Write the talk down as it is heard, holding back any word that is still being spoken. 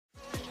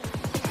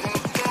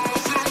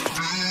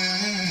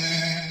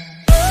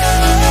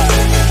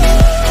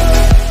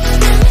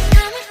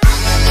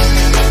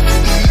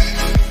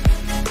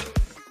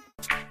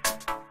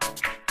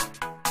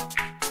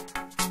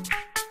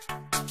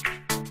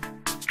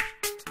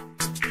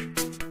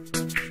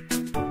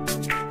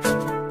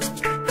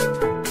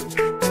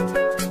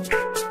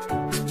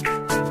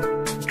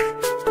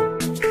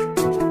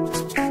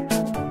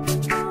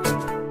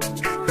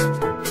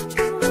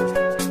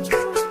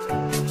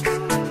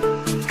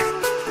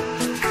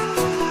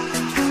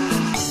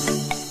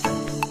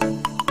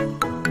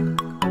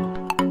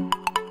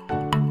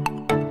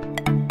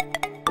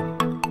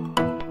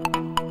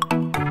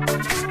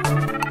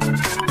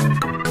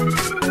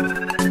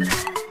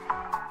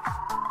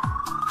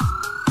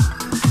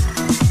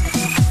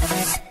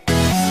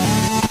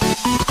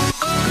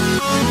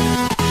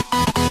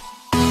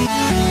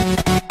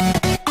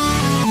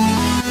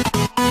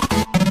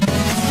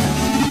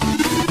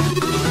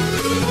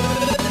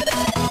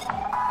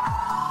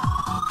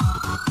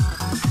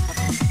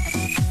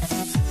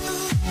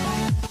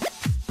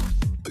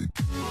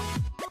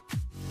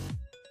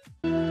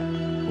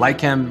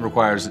Lightcam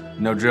requires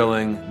no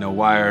drilling, no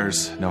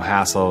wires, no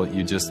hassle.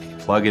 You just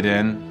plug it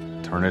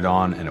in, turn it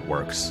on, and it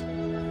works.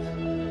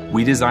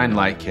 We designed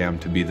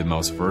Lightcam to be the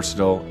most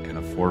versatile and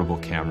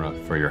affordable camera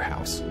for your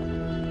house.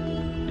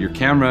 Your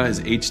camera is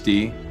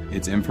HD,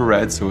 it's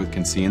infrared so it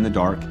can see in the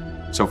dark.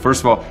 So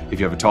first of all, if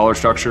you have a taller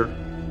structure,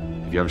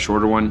 if you have a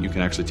shorter one, you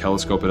can actually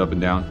telescope it up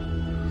and down.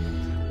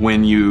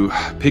 When you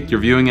pick your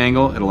viewing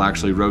angle, it'll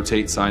actually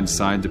rotate side to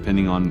side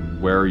depending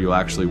on where you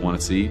actually want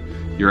to see.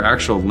 Your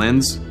actual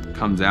lens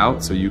comes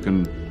out so you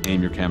can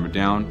aim your camera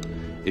down.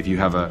 If you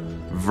have a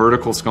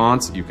vertical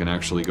sconce, you can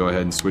actually go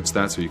ahead and switch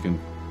that so you can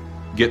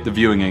get the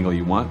viewing angle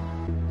you want.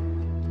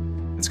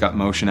 It's got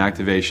motion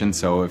activation,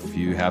 so if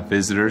you have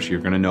visitors, you're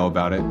going to know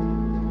about it.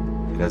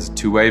 It has a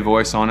two-way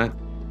voice on it.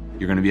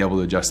 You're going to be able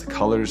to adjust the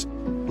colors.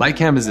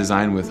 Lightcam is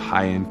designed with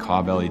high-end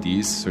cob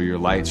LEDs, so your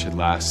light should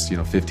last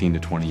 15 to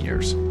 20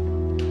 years.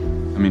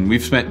 I mean,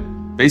 we've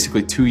spent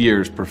basically 2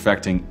 years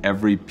perfecting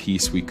every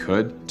piece we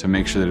could to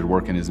make sure that it would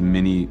work in as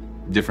many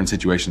different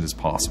situations as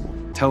possible.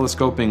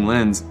 Telescoping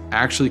lens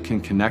actually can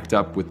connect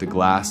up with the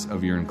glass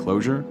of your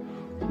enclosure.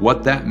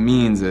 What that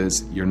means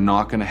is you're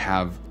not going to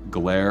have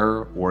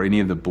glare or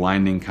any of the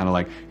blinding kind of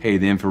like, hey,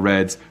 the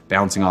infrared's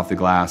bouncing off the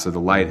glass or the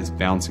light is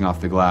bouncing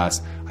off the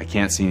glass. I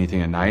can't see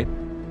anything at night.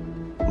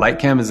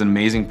 Lightcam is an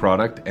amazing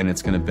product and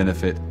it's going to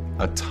benefit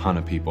a ton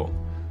of people.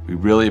 We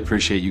really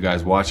appreciate you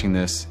guys watching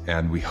this,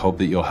 and we hope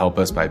that you'll help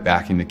us by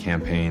backing the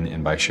campaign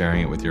and by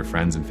sharing it with your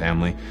friends and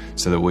family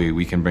so that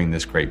we can bring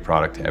this great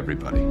product to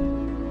everybody.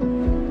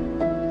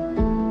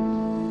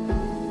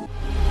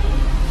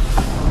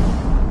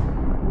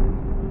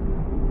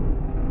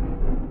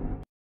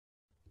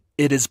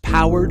 It is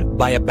powered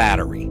by a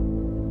battery.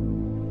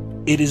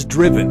 It is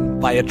driven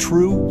by a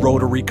true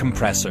rotary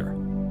compressor.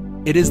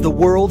 It is the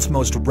world's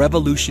most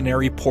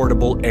revolutionary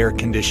portable air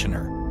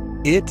conditioner.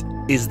 It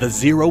is the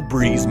Zero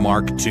Breeze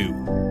Mark II.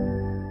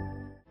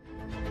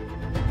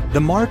 The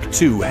Mark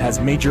II has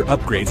major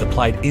upgrades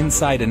applied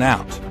inside and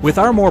out. With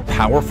our more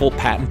powerful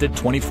patented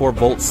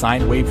 24-volt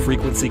sine wave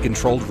frequency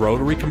controlled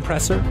rotary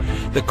compressor,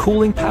 the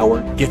cooling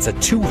power gets a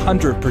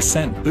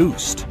 200%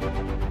 boost.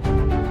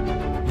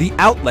 The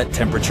outlet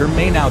temperature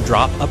may now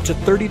drop up to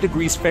 30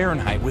 degrees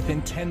Fahrenheit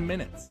within 10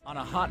 minutes. On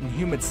a hot and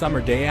humid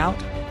summer day out,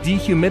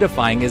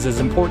 dehumidifying is as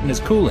important as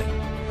cooling.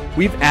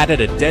 We've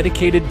added a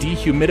dedicated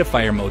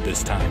dehumidifier mode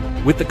this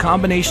time. With the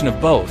combination of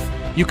both,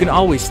 you can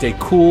always stay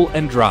cool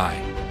and dry.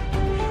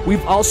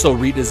 We've also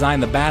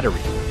redesigned the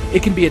battery.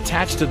 It can be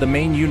attached to the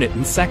main unit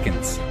in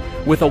seconds.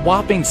 With a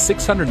whopping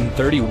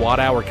 630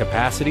 watt-hour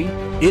capacity,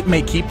 it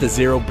may keep the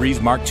Zero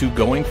Breeze Mark II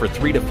going for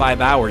 3 to 5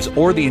 hours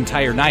or the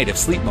entire night if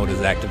sleep mode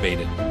is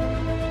activated.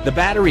 The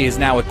battery is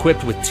now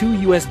equipped with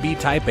 2 USB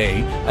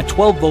Type-A, a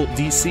 12-volt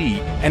DC,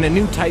 and a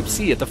new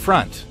Type-C at the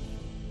front.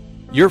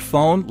 Your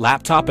phone,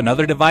 laptop, and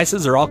other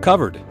devices are all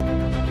covered.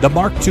 The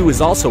Mark II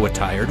is also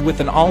attired with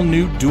an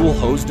all-new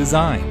dual-hose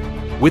design.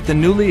 With the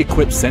newly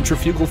equipped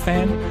centrifugal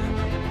fan,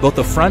 both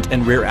the front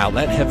and rear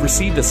outlet have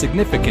received a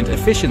significant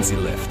efficiency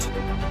lift.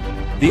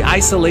 The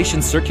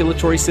isolation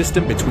circulatory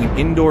system between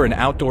indoor and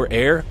outdoor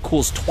air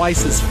cools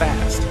twice as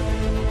fast,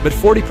 but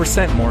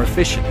 40% more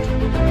efficient.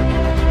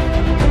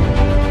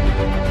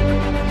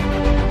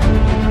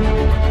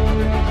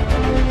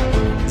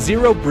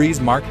 Zero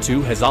Breeze Mark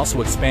II has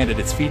also expanded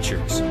its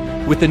features.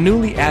 With the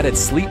newly added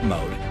sleep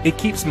mode, it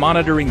keeps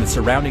monitoring the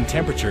surrounding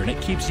temperature and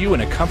it keeps you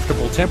in a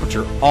comfortable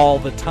temperature all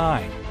the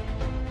time.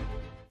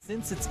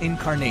 Since its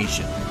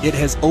incarnation, it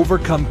has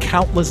overcome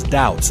countless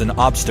doubts and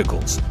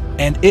obstacles,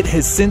 and it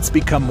has since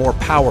become more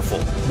powerful,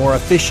 more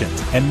efficient,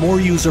 and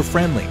more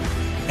user-friendly.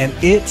 And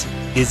it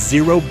is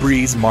Zero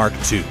Breeze Mark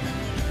II.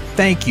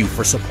 Thank you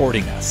for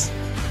supporting us.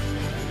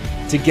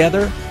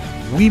 Together,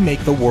 we make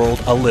the world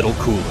a little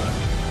cooler.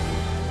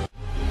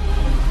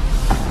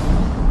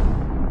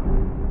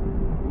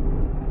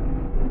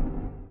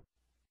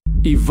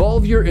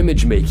 Evolve your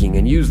image making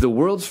and use the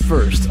world's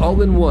first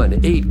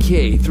all-in-one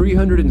 8K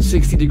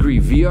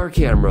 360-degree VR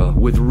camera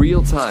with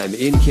real-time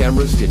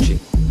in-camera stitching.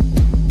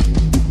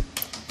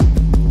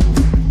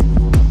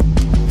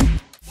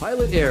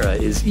 Pilot Era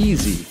is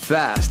easy,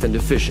 fast, and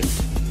efficient.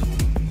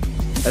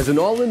 As an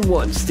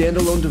all-in-one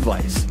standalone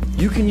device,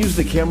 you can use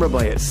the camera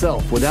by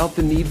itself without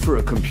the need for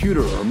a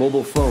computer or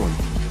mobile phone.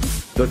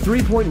 The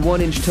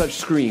 3.1-inch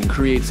touchscreen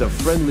creates a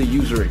friendly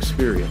user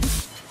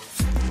experience.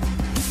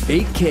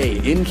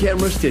 8K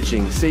in-camera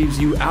stitching saves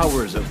you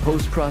hours of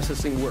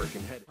post-processing work.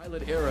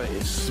 Pilot Era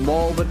is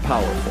small but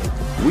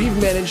powerful. We've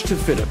managed to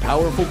fit a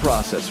powerful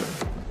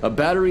processor, a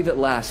battery that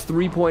lasts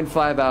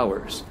 3.5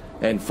 hours,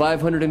 and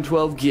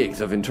 512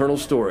 gigs of internal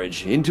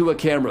storage into a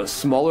camera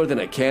smaller than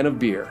a can of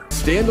beer.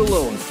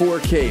 Standalone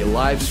 4K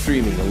live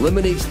streaming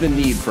eliminates the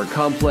need for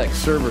complex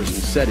servers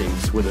and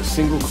settings with a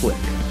single click.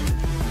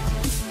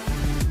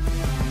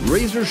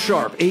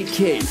 Razor-sharp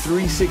 8K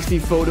 360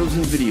 photos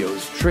and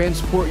videos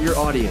transport your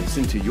audience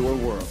into your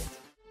world.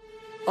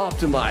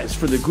 Optimized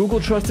for the Google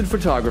Trusted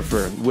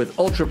Photographer with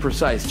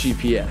ultra-precise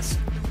GPS.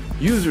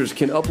 Users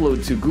can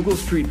upload to Google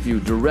Street View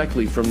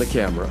directly from the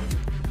camera.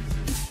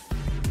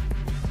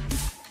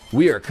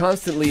 We are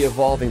constantly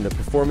evolving the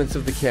performance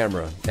of the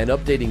camera and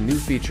updating new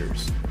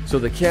features so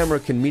the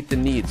camera can meet the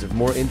needs of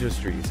more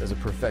industries as a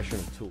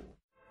professional tool.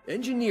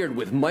 Engineered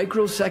with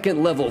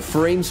microsecond-level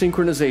frame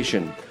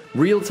synchronization,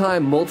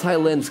 real-time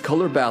multi-lens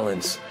color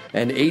balance,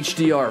 and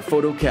HDR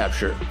photo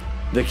capture,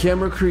 the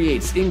camera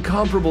creates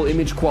incomparable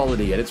image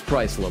quality at its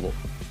price level.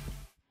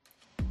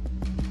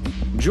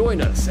 Join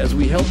us as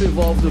we help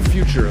evolve the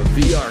future of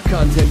VR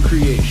content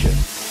creation.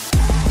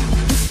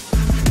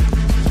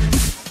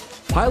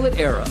 Pilot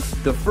Era,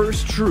 the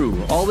first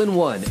true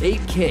all-in-one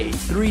 8K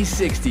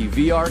 360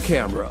 VR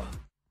camera.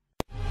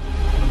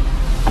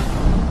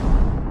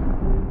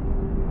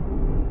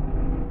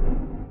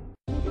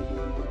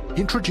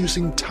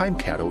 Introducing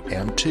Timecattle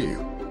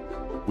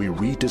M2. We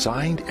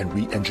redesigned and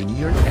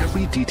re-engineered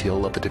every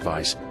detail of the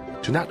device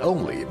to not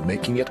only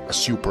making it a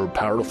super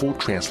powerful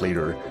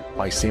translator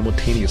by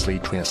simultaneously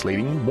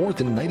translating more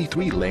than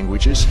 93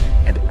 languages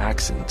and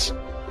accents,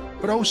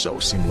 but also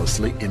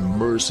seamlessly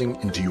immersing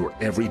into your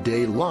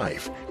everyday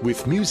life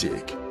with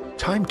music.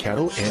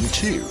 Timecattle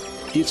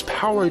M2 is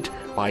powered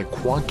by a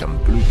quantum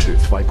Bluetooth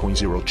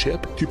 5.0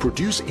 chip to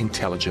produce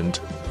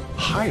intelligent,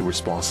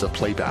 high-responsive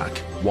playback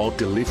while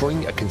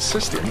delivering a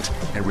consistent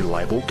and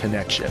reliable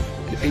connection.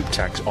 And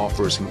Apex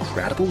offers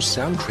incredible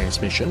sound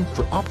transmission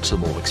for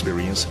optimal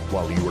experience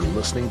while you are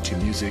listening to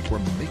music or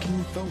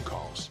making phone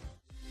calls.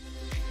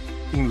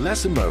 In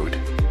lesson mode,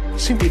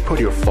 simply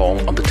put your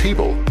phone on the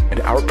table and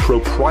our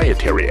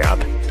proprietary app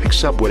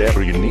picks up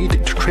whatever you need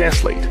to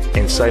translate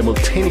and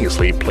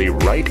simultaneously play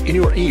right in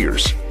your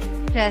ears.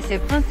 Là, c'est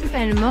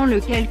principalement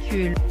le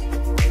calcul.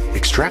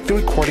 Extract the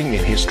recording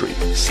in history,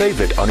 save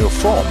it on your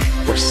phone,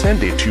 or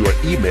send it to your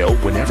email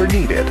whenever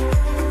needed.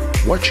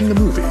 Watching a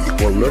movie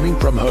or learning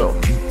from home,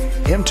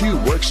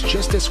 M2 works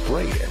just as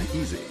great and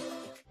easy.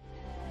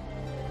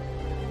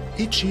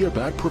 Each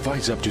earbud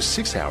provides up to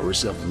 6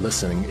 hours of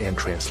listening and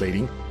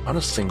translating on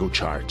a single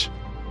charge,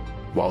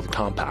 while the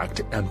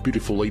compact and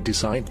beautifully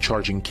designed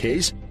charging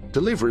case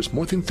delivers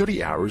more than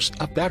 30 hours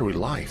of battery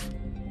life,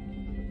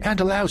 and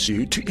allows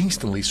you to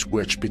instantly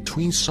switch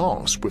between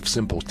songs with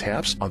simple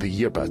taps on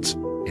the earbuds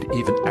and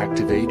even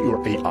activate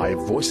your AI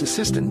voice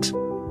assistant,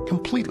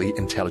 completely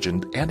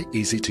intelligent and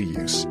easy to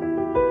use.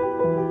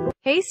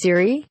 Hey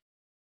Siri,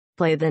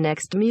 play the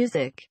next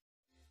music.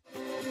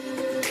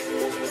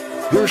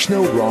 There's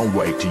no wrong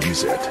way to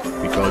use it,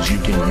 because you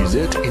can use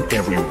it in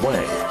every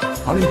way.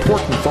 On an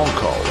important phone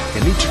call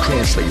and need to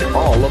translate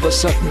all of a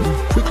sudden,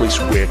 quickly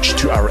switch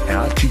to our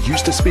app to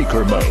use the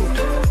speaker mode.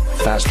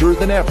 Faster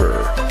than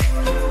ever.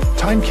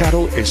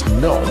 Timecattle is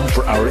known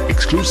for our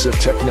exclusive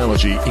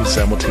technology in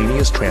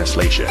simultaneous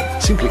translation.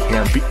 Simply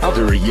hand the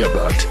other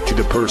earbud to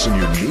the person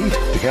you need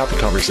to have the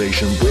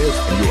conversation with,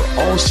 and you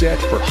are all set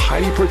for a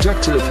highly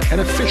productive and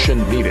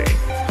efficient meeting.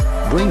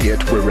 Bring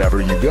it wherever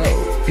you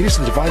go. It is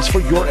a device for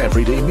your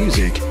everyday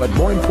music, but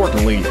more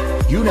importantly,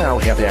 you now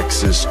have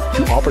access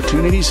to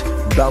opportunities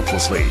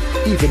boundlessly,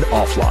 even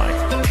offline.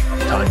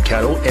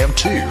 Timecattle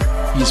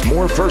M2 is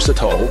more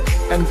versatile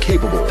and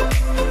capable.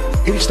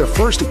 It is the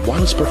first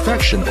wireless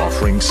perfection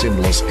offering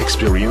seamless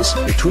experience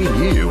between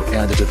you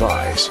and the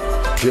device.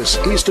 This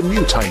is the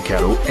new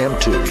Timecattle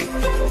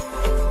M2.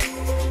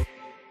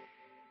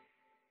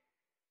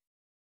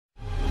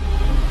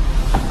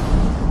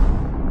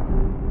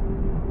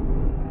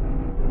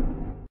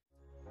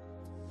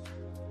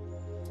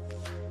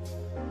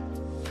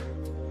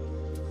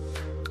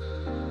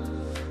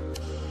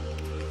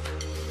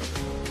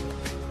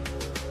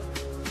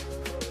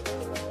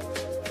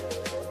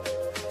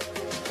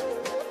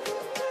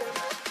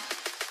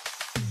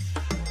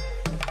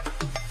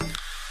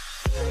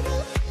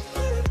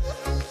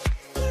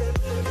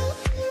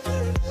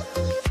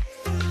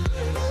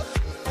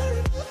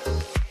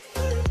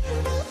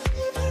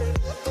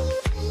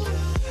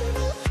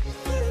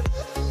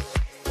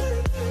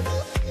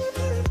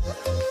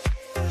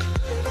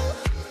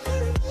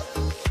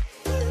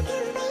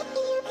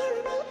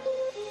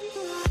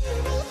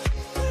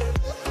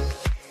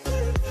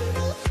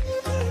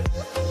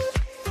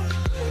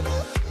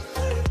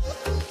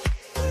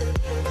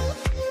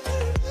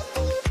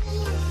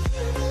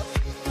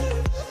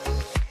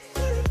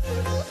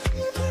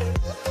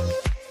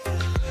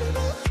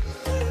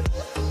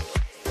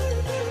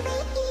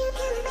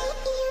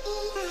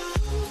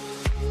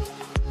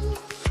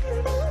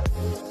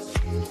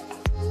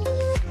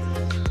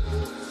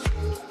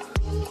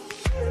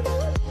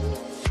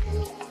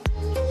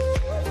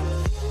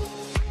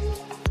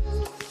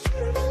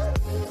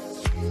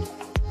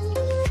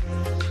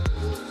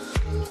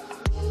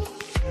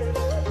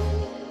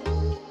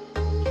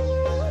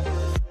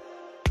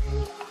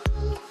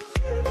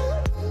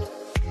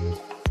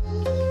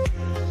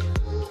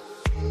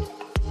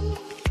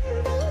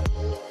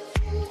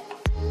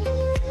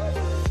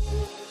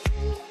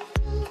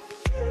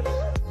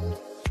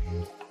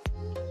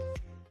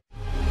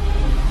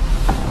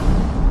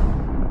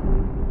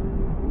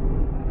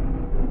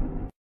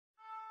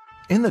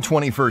 In the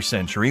 21st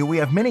century, we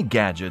have many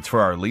gadgets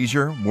for our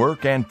leisure,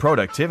 work, and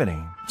productivity.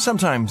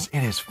 Sometimes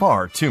it is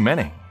far too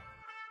many.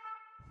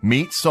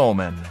 Meet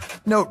Solman.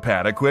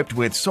 Notepad equipped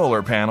with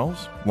solar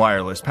panels,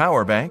 wireless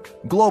power bank,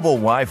 global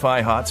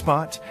Wi-Fi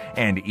hotspot,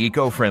 and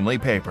eco-friendly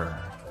paper.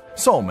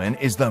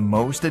 Solman is the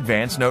most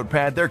advanced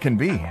notepad there can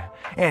be,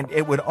 and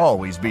it would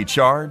always be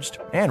charged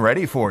and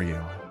ready for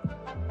you.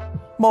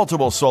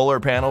 Multiple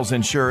solar panels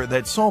ensure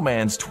that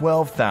Solman's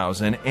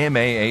 12,000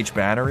 mAh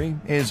battery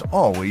is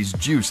always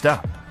juiced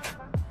up.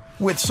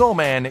 With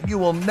Solman, you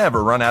will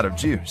never run out of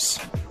juice.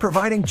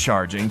 Providing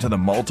charging to the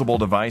multiple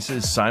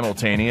devices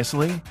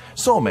simultaneously,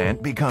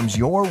 Solman becomes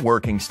your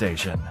working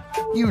station.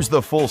 Use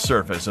the full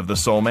surface of the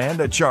Solman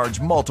to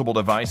charge multiple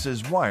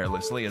devices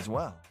wirelessly as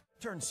well.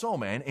 Turn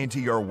Solman into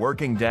your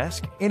working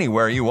desk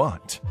anywhere you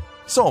want.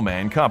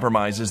 Solman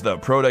compromises the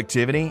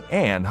productivity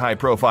and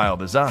high-profile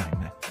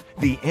design.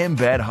 The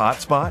embed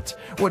hotspot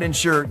would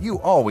ensure you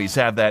always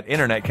have that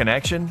internet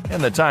connection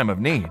in the time of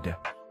need.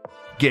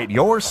 Get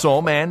your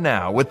Solman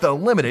now with the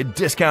limited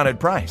discounted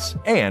price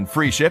and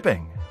free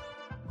shipping.